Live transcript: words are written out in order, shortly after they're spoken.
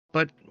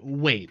But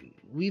wait,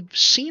 we've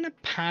seen a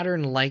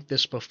pattern like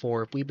this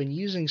before if we've been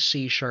using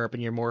C#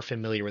 and you're more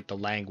familiar with the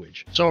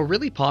language. So a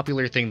really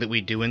popular thing that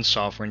we do in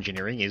software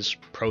engineering is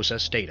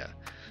process data.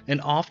 And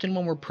often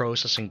when we're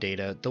processing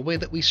data, the way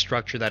that we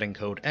structure that in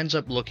code ends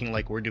up looking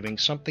like we're doing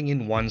something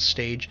in one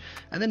stage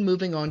and then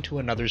moving on to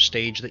another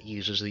stage that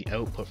uses the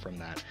output from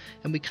that.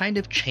 And we kind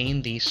of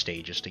chain these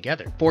stages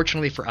together.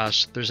 Fortunately for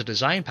us, there's a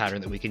design pattern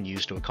that we can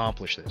use to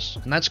accomplish this,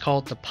 and that's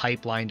called the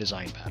pipeline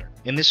design pattern.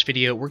 In this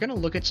video, we're going to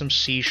look at some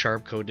C#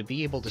 code to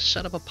be able to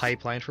set up a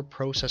pipeline for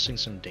processing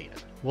some data.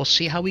 We'll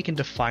see how we can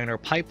define our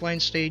pipeline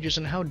stages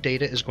and how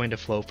data is going to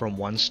flow from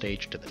one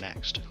stage to the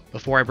next.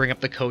 Before I bring up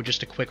the code,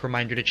 just a quick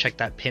reminder to check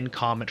that pinned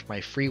comment for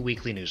my free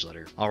weekly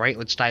newsletter. Alright,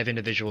 let's dive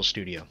into Visual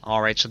Studio.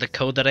 Alright, so the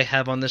code that I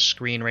have on the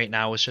screen right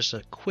now is just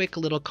a quick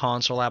little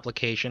console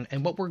application,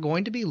 and what we're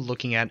going to be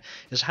looking at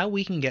is how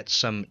we can get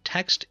some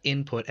text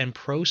input and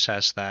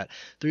process that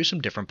through some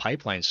different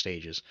pipeline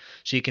stages.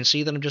 So you can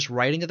see that I'm just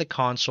writing to the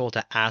console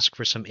to ask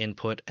for some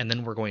input, and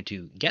then we're going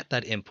to get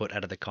that input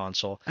out of the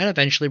console, and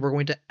eventually we're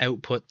going to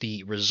output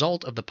the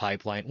result of the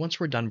pipeline once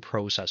we're done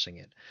processing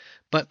it.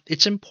 But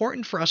it's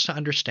important for us to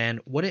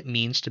understand what it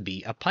means to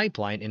be a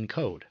pipeline in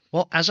code.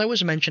 Well, as I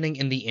was mentioning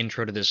in the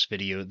intro to this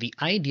video, the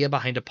idea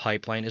behind a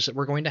pipeline is that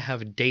we're going to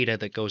have data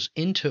that goes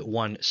into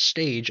one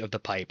stage of the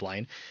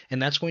pipeline,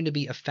 and that's going to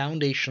be a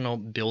foundational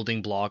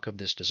building block of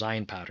this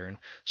design pattern.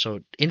 So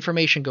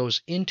information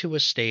goes into a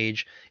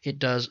stage, it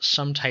does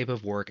some type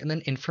of work, and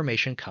then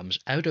information comes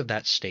out of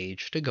that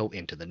stage to go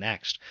into the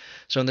next.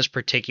 So in this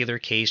particular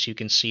case, you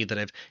can see that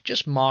I've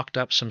just mocked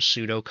up some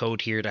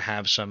pseudocode here to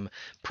have some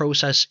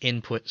process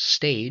input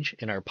stage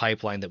in our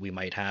pipeline that we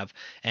might have,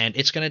 and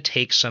it's going to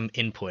take some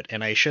input,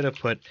 and I should have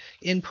put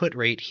input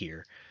right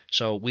here.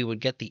 So we would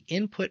get the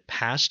input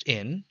passed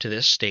in to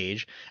this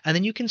stage, and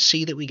then you can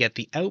see that we get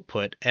the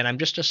output, and I'm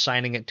just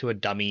assigning it to a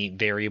dummy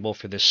variable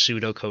for this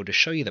pseudocode to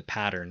show you the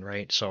pattern,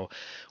 right? So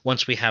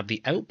once we have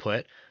the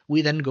output,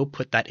 we then go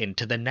put that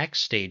into the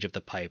next stage of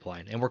the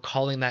pipeline, and we're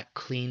calling that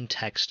clean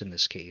text in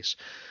this case.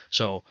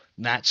 So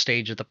that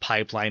stage of the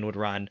pipeline would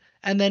run,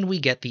 and then we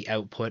get the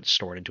output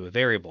stored into a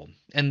variable.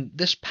 And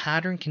this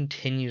pattern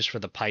continues for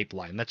the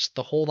pipeline. That's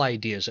the whole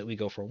idea, is that we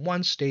go from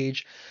one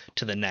stage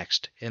to the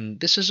next. And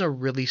this is a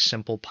really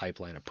simple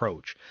pipeline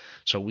approach.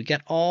 So we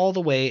get all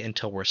the way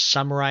until we're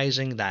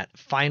summarizing that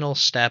final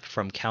step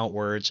from count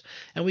words,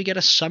 and we get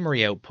a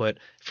summary output.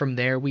 From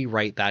there, we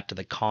write that to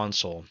the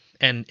console.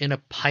 And in a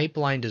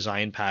pipeline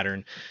design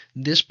pattern,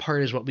 this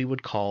part is what we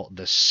would call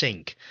the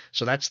sink.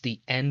 So that's the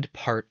end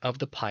part of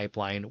the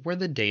pipeline where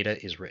the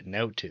data is written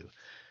out to.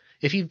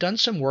 If you've done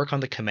some work on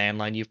the command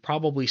line, you've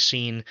probably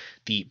seen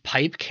the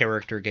pipe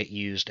character get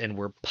used, and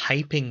we're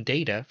piping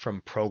data from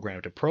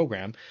program to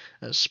program,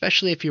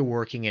 especially if you're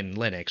working in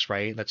Linux,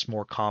 right? That's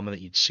more common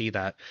that you'd see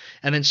that.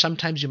 And then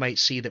sometimes you might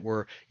see that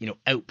we're,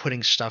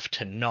 outputting stuff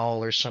to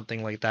null or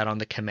something like that on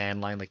the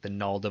command line, like the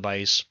null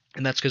device.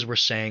 And that's because we're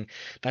saying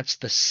that's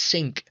the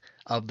sink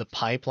of the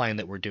pipeline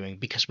that we're doing,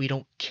 because we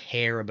don't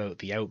care about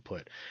the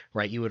output,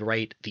 right? You would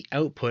write the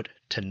output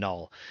to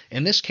null.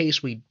 In this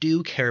case, we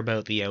do care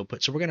about the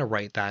output, so we're going to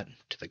write that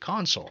to the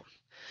console.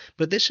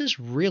 But this is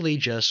really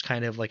just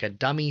kind of like a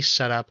dummy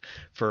setup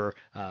for,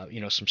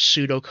 some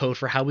pseudocode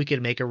for how we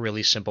could make a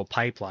really simple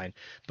pipeline.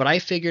 But I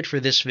figured for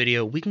this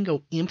video, we can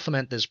go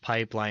implement this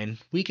pipeline,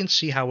 we can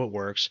see how it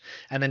works,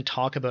 and then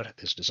talk about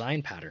this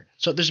design pattern.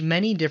 So there's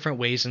many different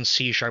ways in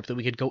C# that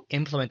we could go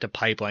implement a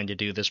pipeline to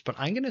do this, but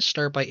I'm going to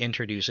start by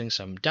introducing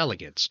some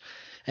delegates.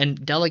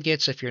 And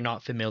delegates, if you're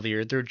not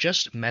familiar, they're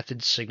just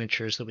method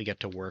signatures that we get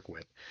to work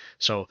with.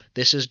 So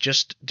this is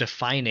just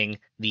defining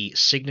the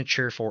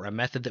signature for a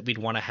method that we'd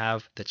want to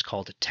have that's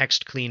called a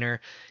text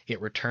cleaner.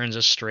 It returns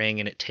a string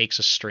and it takes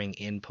a string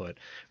input,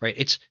 right?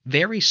 It's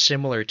very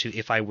similar to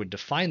if I would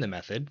define the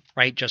method,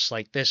 right? Just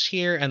like this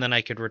here, and then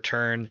I could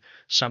return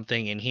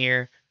something in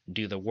here,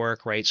 do the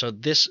work, right? So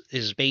this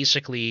is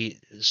basically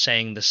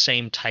saying the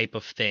same type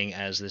of thing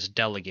as this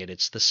delegate.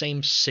 It's the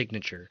same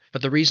signature.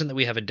 But the reason that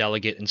we have a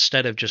delegate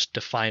instead of just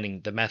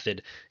defining the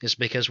method is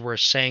because we're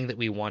saying that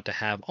we want to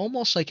have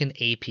almost like an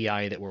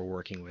API that we're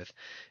working with.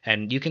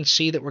 And you can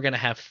see that we're going to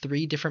have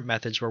 3 different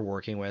methods we're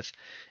working with.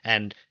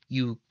 And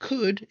you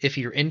could, if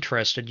you're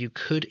interested, you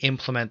could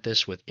implement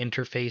this with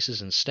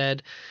interfaces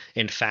instead.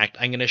 In fact,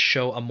 I'm going to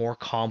show a more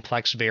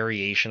complex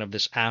variation of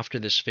this after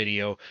this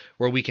video,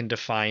 where we can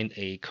define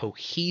a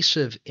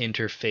cohesive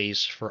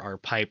interface for our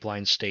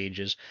pipeline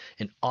stages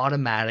and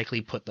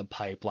automatically put the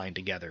pipeline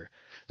together.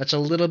 That's a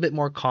little bit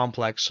more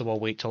complex, so I'll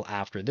wait till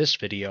after this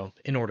video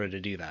in order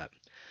to do that.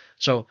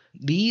 So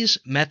these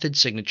method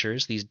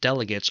signatures, these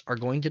delegates, are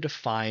going to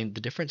define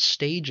the different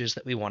stages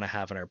that we want to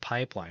have in our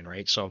pipeline,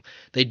 right? So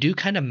they do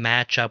kind of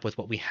match up with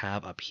what we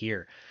have up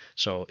here.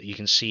 So you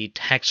can see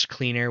text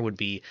cleaner would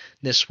be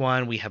this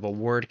one. We have a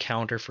word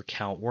counter for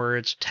count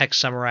words,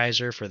 text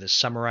summarizer for the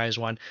summarize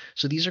one.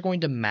 So these are going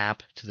to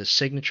map to the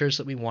signatures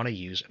that we want to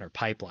use in our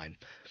pipeline.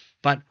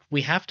 but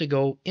we have to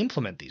go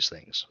implement these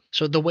things.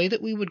 So the way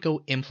that we would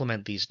go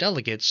implement these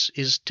delegates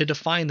is to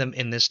define them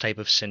in this type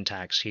of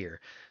syntax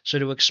here. So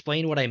to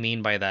explain what I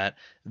mean by that,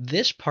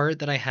 this part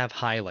that I have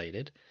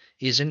highlighted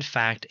is in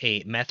fact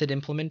a method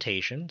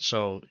implementation.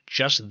 So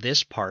just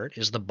this part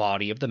is the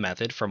body of the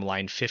method from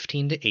line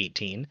 15 to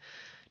 18.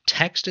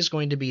 Text is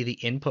going to be the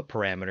input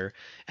parameter,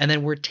 and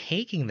then we're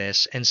taking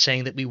this and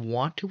saying that we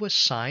want to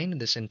assign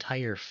this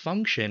entire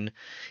function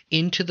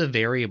into the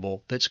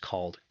variable that's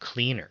called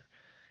cleaner.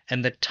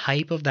 And the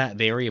type of that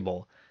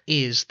variable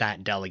is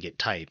that delegate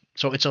type.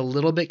 So it's a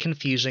little bit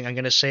confusing. I'm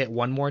going to say it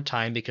one more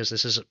time because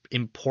this is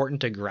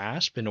important to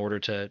grasp in order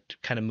to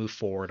kind of move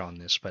forward on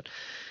this. But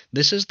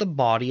this is the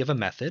body of a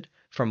method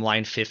from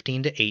line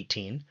 15 to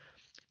 18.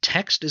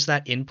 Text is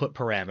that input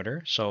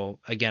parameter. So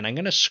again, I'm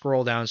going to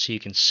scroll down so you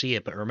can see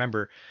it, but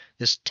remember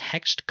this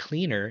text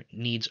cleaner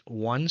needs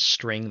one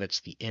string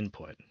that's the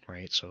input,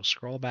 right? So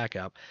scroll back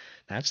up.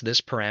 That's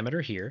this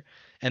parameter here.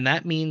 And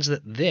that means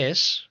that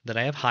this that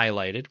I have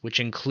highlighted, which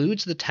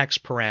includes the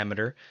text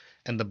parameter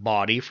and the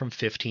body from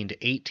 15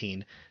 to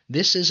 18,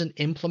 this is an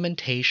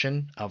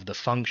implementation of the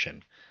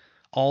function.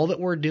 All that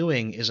we're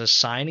doing is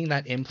assigning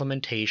that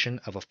implementation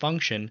of a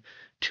function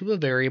to a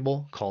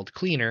variable called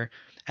cleaner,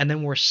 and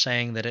then we're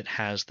saying that it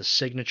has the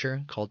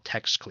signature called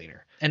text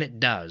cleaner. And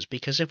it does,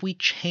 because if we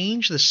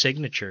change the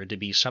signature to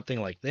be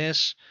something like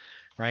this,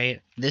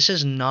 right, this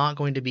is not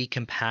going to be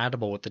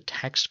compatible with the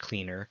text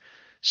cleaner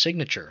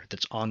signature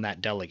that's on that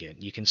delegate.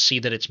 You can see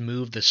that it's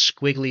moved the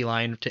squiggly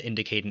line to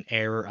indicate an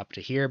error up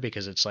to here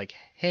because it's like,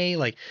 hey,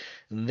 like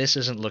this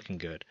isn't looking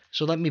good.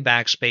 So let me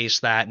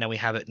backspace that. Now we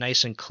have it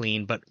nice and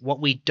clean, but what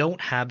we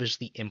don't have is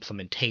the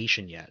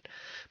implementation yet.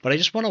 But I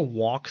just want to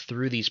walk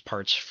through these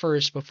parts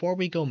first before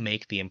we go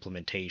make the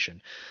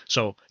implementation.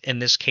 So in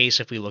this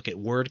case, if we look at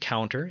word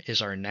counter is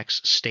our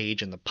next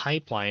stage in the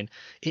pipeline,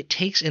 it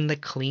takes in the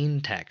clean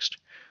text,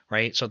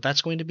 right? So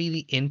that's going to be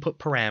the input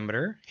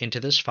parameter into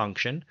this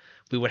function.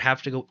 We would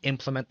have to go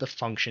implement the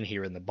function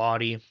here in the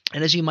body.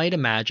 And as you might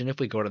imagine, if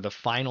we go to the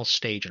final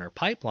stage in our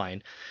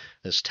pipeline,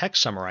 this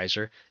text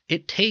summarizer,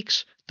 it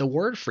takes the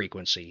word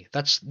frequency.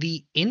 That's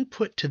the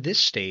input to this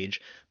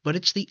stage, but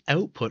it's the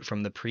output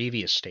from the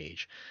previous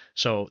stage.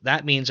 So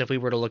that means if we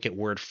were to look at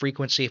word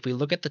frequency, if we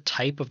look at the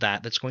type of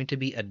that, that's going to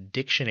be a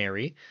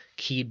dictionary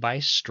keyed by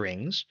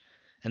strings,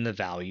 and the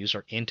values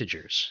are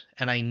integers.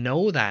 And I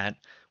know that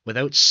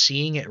without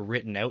seeing it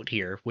written out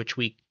here, which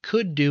we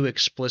could do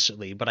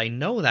explicitly, but I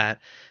know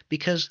that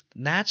because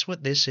that's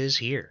what this is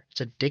here.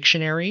 It's a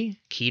dictionary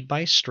keyed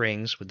by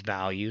strings with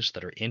values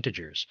that are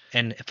integers.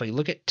 And if I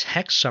look at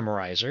text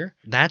summarizer,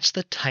 that's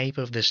the type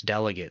of this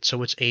delegate.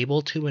 So it's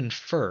able to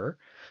infer,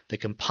 the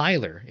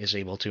compiler is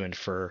able to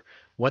infer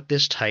what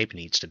this type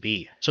needs to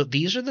be. So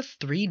these are the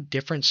three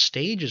different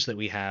stages that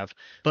we have,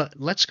 but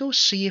let's go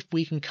see if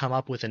we can come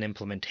up with an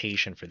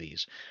implementation for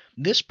these.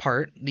 This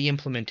part, the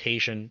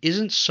implementation,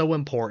 isn't so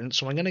important,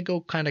 so I'm going to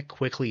go kind of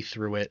quickly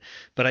through it,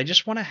 but I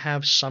just want to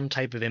have some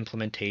type of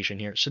implementation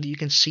here so that you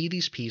can see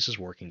these pieces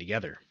working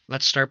together.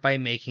 Let's start by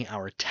making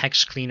our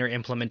text cleaner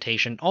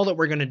implementation. All that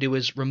we're going to do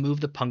is remove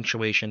the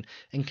punctuation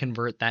and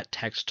convert that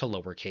text to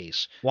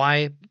lowercase.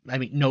 Why? I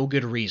mean, no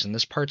good reason.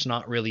 This part's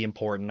not really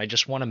important. I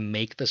just want to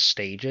make the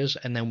stages,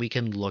 and then we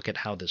can look at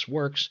how this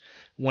works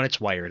when it's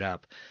wired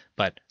up.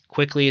 But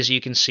quickly, as you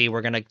can see,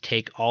 we're going to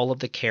take all of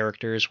the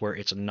characters where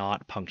it's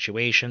not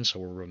punctuation, so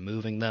we're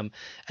removing them,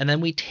 and then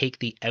we take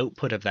the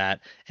output of that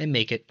and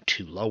make it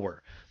to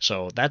lower.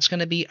 So that's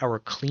going to be our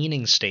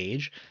cleaning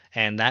stage,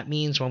 and that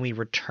means when we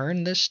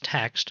return this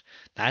text,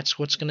 that's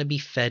what's going to be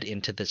fed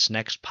into this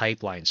next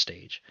pipeline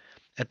stage.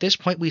 At this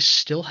point, we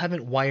still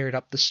haven't wired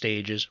up the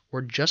stages.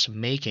 We're just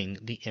making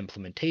the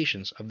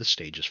implementations of the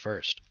stages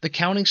first. The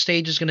counting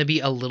stage is going to be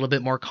a little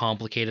bit more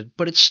complicated,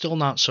 but it's still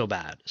not so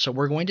bad. So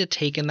we're going to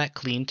take in that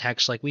clean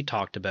text like we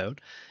talked about,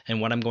 and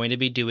what I'm going to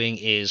be doing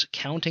is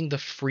counting the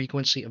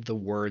frequency of the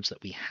words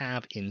that we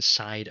have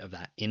inside of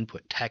that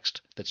input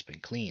text that's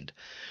been cleaned,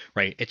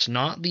 right? It's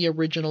not the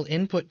original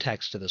input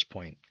text to this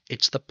point.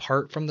 It's the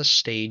part from the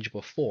stage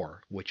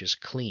before, which is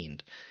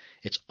cleaned.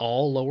 It's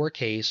all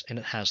lowercase and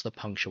it has the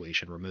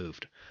punctuation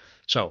removed.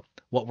 So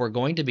what we're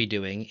going to be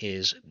doing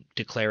is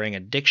declaring a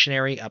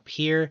dictionary up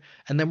here,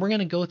 and then we're going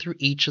to go through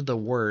each of the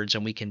words,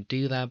 and we can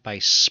do that by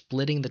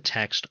splitting the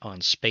text on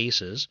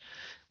spaces.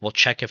 We'll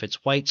check if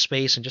it's white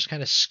space and just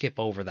kind of skip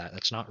over that.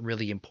 That's not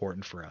really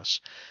important for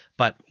us.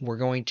 But we're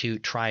going to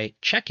try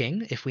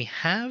checking if we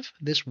have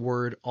this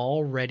word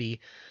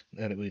already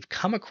that we've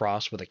come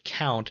across with a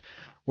count.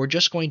 We're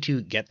just going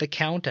to get the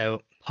count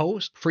out,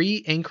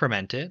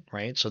 pre-increment it,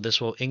 right? So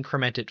this will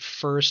increment it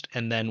first,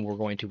 and then we're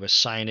going to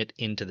assign it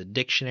into the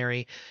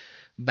dictionary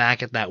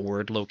back at that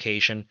word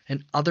location.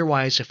 And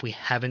otherwise, if we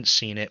haven't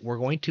seen it, we're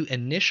going to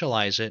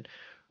initialize it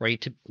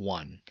right to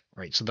 1,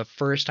 right? So the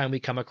first time we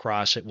come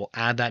across it, we'll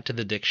add that to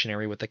the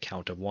dictionary with a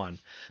count of 1.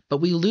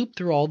 But we loop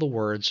through all the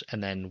words,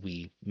 and then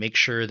we make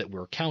sure that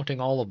we're counting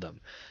all of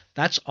them.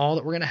 That's all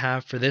that we're going to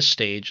have for this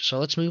stage, so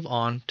let's move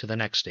on to the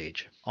next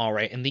stage. All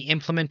right, and the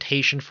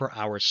implementation for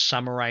our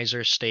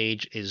summarizer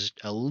stage is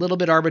a little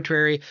bit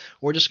arbitrary.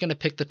 We're just going to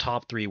pick the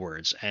top 3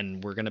 words,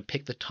 and we're going to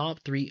pick the top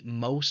 3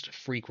 most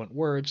frequent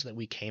words that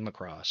we came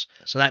across.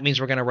 So that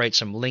means we're going to write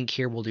some link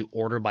here. We'll do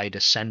order by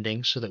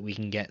descending so that we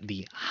can get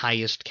the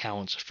highest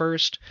counts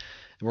first.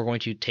 We're going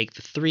to take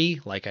the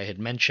 3, like I had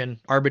mentioned,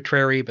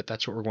 arbitrary, but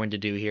that's what we're going to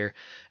do here.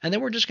 And then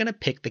we're just going to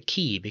pick the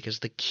key, because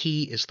the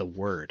key is the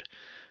word.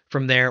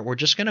 From there, we're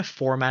just going to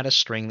format a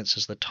string that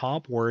says the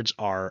top words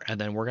are,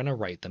 and then we're going to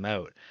write them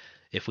out.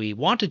 If we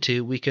wanted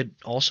to, we could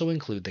also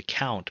include the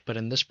count, but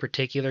in this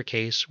particular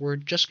case, we're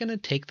just going to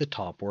take the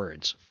top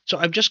words. So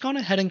I've just gone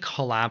ahead and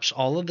collapsed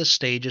all of the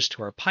stages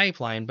to our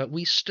pipeline, but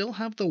we still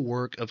have the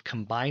work of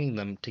combining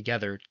them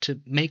together to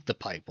make the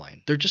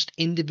pipeline. They're just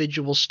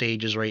individual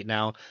stages right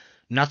now.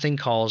 Nothing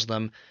calls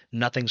them,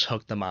 nothing's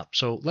hooked them up.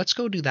 So let's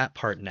go do that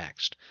part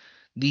next.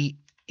 The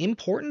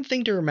important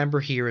thing to remember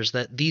here is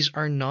that these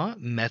are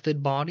not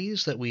method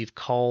bodies that we've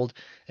called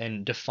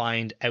and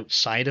defined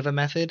outside of a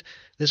method.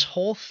 This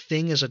whole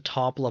thing is a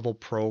top-level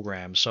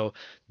program, so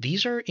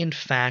these are in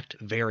fact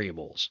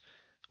variables,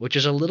 which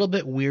is a little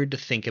bit weird to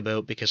think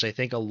about because I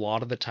think a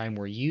lot of the time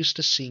we're used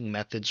to seeing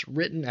methods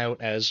written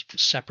out as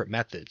separate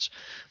methods.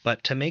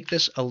 But to make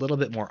this a little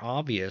bit more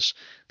obvious,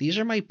 these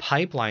are my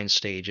pipeline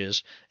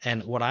stages,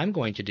 and what I'm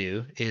going to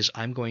do is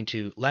I'm going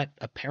to let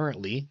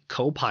apparently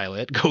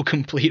Copilot go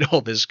complete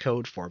all this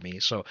code for me.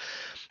 So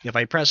if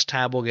I press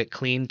tab, we'll get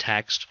clean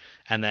text,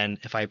 and then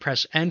if I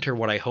press enter,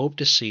 what I hope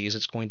to see is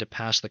it's going to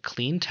pass the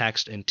clean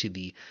text into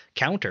the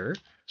counter.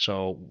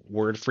 So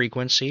word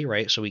frequency,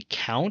 right? So we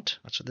count,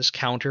 that's what this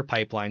counter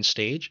pipeline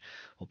stage.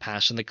 We'll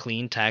pass in the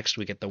clean text.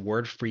 We get the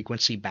word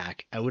frequency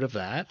back out of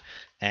that.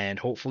 And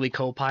hopefully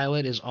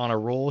Copilot is on a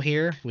roll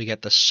here. We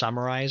get the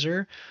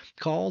summarizer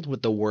called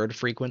with the word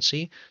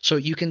frequency. So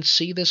you can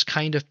see this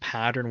kind of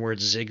pattern where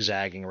it's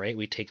zigzagging, right?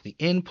 We take the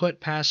input,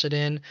 pass it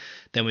in,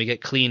 then we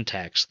get clean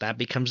text. That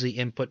becomes the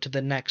input to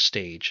the next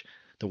stage.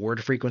 The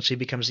word frequency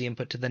becomes the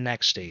input to the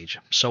next stage,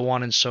 so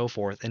on and so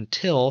forth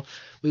until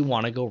we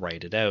want to go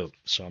write it out.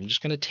 So I'm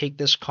just going to take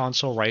this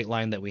console write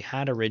line that we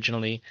had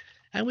originally,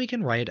 and we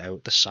can write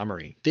out the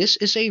summary. This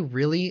is a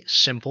really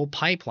simple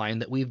pipeline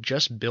that we've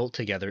just built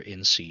together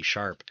in C#.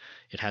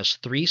 It has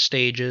 3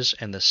 stages,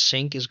 and the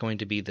sink is going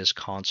to be this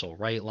console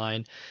write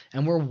line,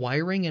 and we're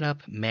wiring it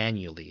up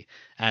manually,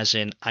 as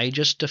in I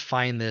just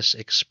define this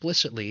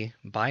explicitly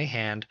by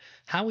hand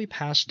how we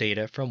pass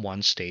data from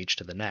one stage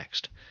to the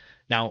next.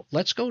 Now,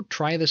 let's go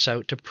try this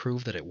out to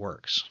prove that it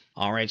works.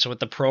 All right, so with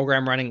the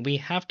program running, we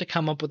have to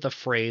come up with a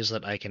phrase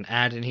that I can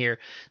add in here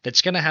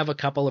that's going to have a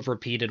couple of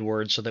repeated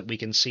words so that we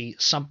can see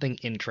something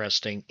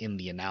interesting in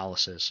the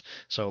analysis.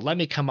 So let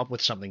me come up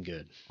with something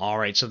good. All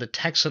right, so the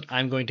text that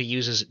I'm going to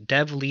use is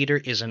Dev Leader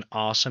is an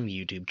awesome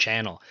YouTube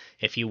channel.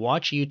 If you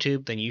watch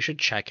YouTube, then you should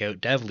check out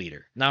Dev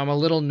Leader. Now, I'm a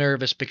little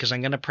nervous because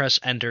I'm going to press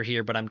enter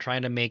here, but I'm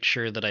trying to make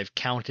sure that I've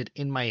counted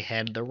in my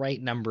head the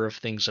right number of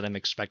things that I'm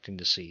expecting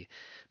to see.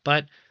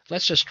 But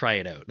let's just try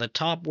it out. The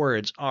top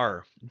words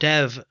are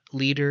Dev,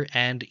 Leader,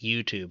 and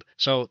YouTube.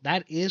 So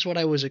that is what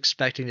I was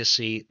expecting to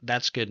see.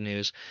 That's good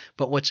news.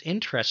 But what's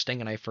interesting,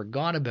 and I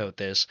forgot about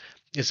this,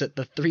 is that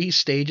the 3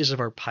 stages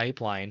of our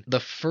pipeline, the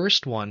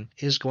first one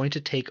is going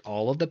to take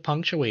all of the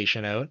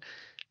punctuation out,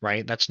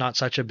 right? That's not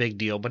such a big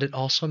deal, but it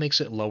also makes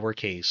it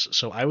lowercase.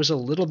 So I was a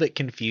little bit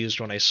confused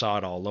when I saw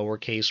it all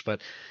lowercase,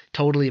 but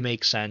totally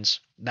makes sense.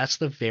 That's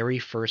the very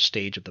first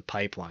stage of the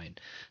pipeline.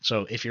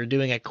 So if you're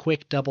doing a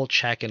quick double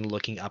check and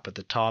looking up at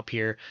the top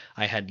here,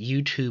 I had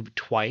YouTube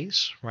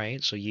twice,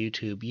 right? So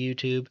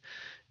YouTube.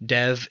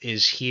 Dev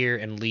is here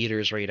and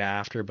leaders right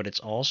after, but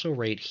it's also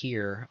right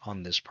here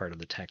on this part of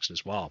the text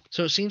as well.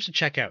 So it seems to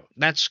check out.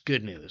 That's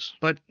good news.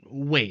 But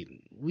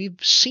wait, we've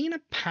seen a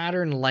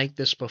pattern like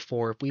this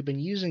before if we've been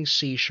using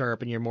C#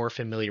 and you're more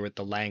familiar with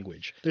the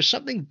language. There's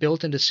something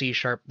built into C#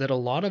 that a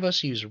lot of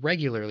us use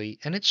regularly,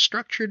 and it's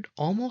structured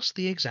almost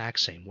the exact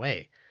same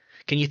way.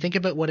 Can you think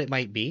about what it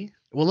might be?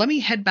 Well, let me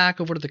head back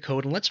over to the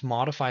code and let's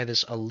modify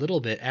this a little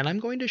bit, and I'm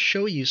going to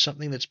show you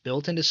something that's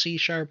built into C#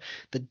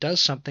 that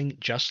does something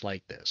just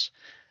like this.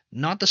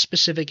 Not the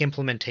specific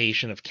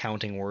implementation of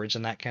counting words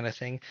and that kind of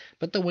thing,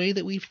 but the way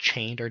that we've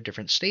chained our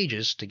different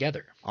stages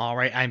together. All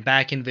right, I'm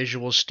back in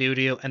Visual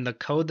Studio, and the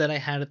code that I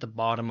had at the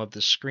bottom of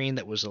the screen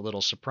that was a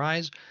little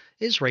surprise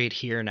is right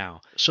here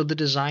now. So the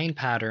design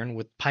pattern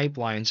with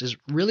pipelines is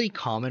really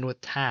common with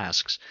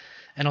tasks.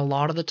 And a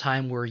lot of the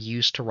time we're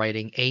used to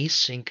writing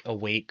async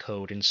await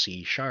code in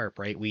C#,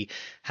 right? We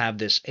have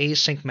this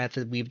async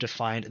method we've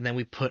defined, and then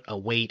we put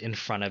await in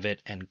front of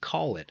it and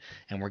call it,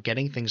 and we're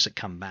getting things that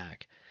come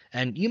back.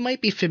 And you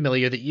might be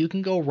familiar that you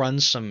can go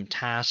run some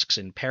tasks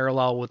in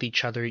parallel with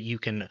each other. You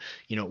can,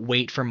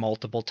 wait for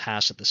multiple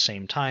tasks at the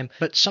same time.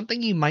 But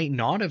something you might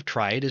not have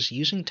tried is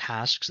using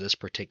tasks this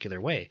particular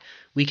way.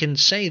 We can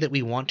say that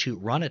we want to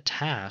run a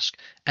task,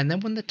 and then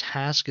when the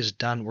task is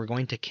done, we're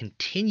going to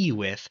continue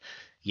with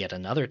yet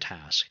another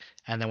task.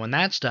 And then when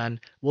that's done,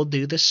 we'll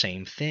do the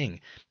same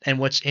thing. And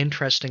what's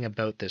interesting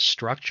about this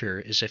structure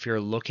is if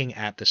you're looking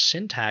at the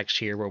syntax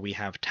here where we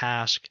have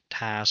task,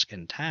 task,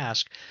 and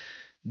task,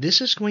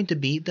 this is going to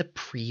be the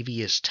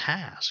previous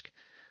task.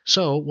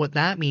 So what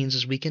that means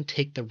is we can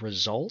take the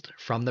result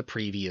from the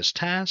previous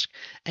task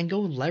and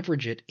go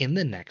leverage it in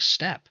the next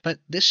step. But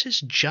this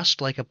is just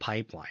like a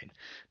pipeline.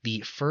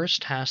 The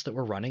first task that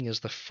we're running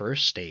is the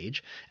first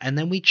stage, and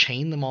then we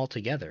chain them all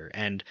together.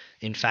 And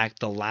in fact,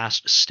 the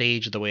last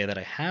stage, the way that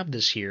I have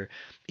this here,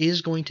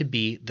 is going to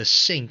be the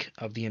sync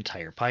of the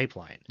entire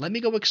pipeline. Let me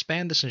go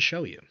expand this and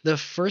show you. The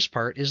first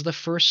part is the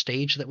first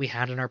stage that we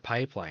had in our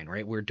pipeline,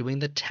 right? We're doing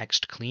the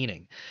text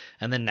cleaning.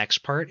 And the next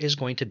part is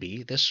going to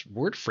be this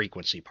word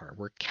frequency part.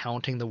 We're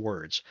counting the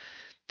words.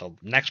 The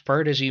next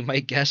part, as you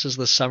might guess, is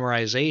the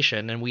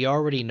summarization, and we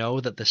already know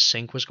that the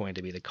sync was going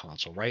to be the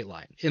console write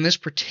line. In this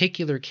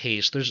particular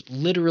case, there's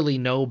literally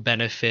no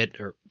benefit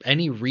or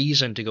any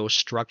reason to go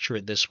structure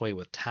it this way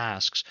with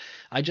tasks.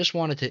 I just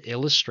wanted to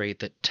illustrate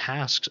that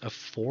tasks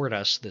afford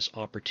us this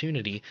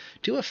opportunity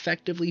to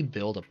effectively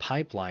build a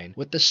pipeline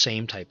with the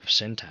same type of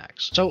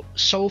syntax.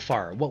 So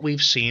far, what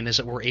we've seen is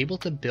that we're able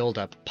to build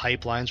up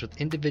pipelines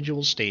with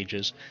individual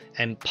stages,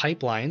 and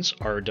pipelines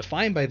are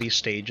defined by these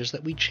stages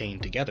that we chain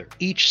together.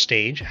 Each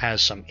stage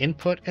has some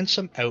input and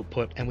some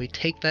output, and we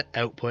take that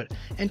output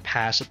and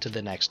pass it to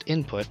the next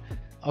input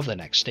of the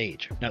next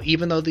stage. Now,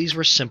 even though these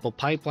were simple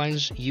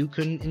pipelines, you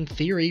can, in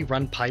theory,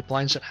 run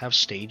pipelines that have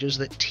stages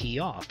that tee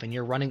off, and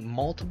you're running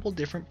multiple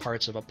different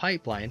parts of a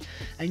pipeline,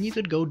 and you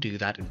could go do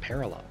that in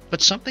parallel.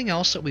 But something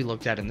else that we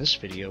looked at in this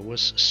video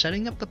was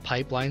setting up the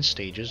pipeline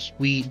stages.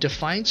 We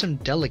defined some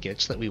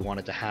delegates that we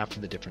wanted to have for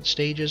the different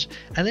stages,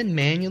 and then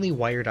manually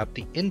wired up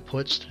the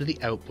inputs to the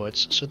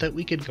outputs so that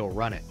we could go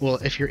run it. Well,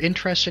 if you're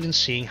interested in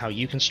seeing how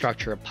you can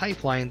structure a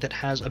pipeline that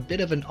has a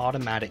bit of an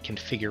automatic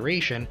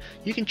configuration,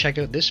 you can check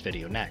out this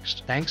video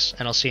next. Thanks,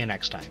 and I'll see you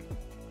next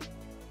time.